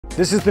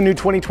This is the new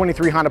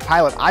 2023 Honda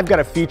Pilot. I've got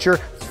a feature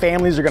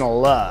families are gonna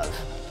love.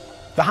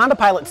 The Honda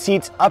Pilot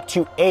seats up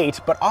to 8,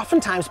 but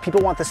oftentimes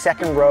people want the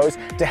second rows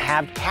to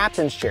have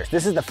captain's chairs.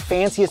 This is the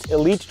fanciest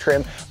elite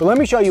trim, but let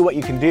me show you what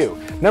you can do.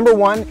 Number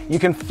one, you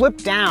can flip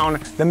down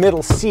the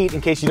middle seat in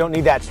case you don't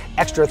need that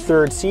extra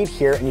third seat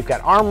here, and you've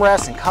got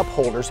armrests and cup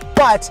holders,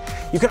 but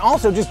you can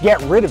also just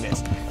get rid of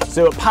it.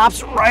 So it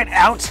pops right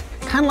out,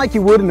 kind of like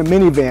you would in a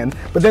minivan,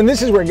 but then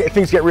this is where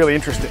things get really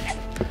interesting.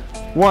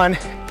 One,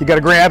 you got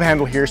a grab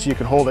handle here so you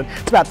can hold it.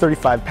 It's about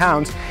 35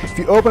 pounds. If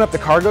you open up the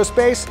cargo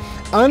space,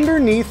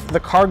 underneath the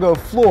cargo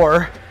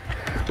floor,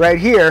 right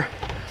here,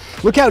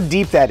 look how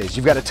deep that is.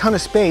 You've got a ton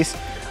of space.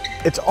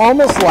 It's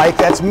almost like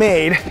that's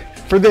made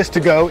for this to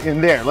go in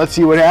there. Let's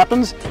see what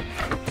happens.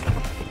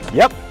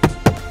 Yep.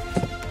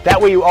 That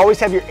way you always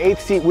have your 8th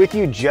seat with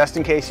you just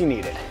in case you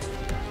need it.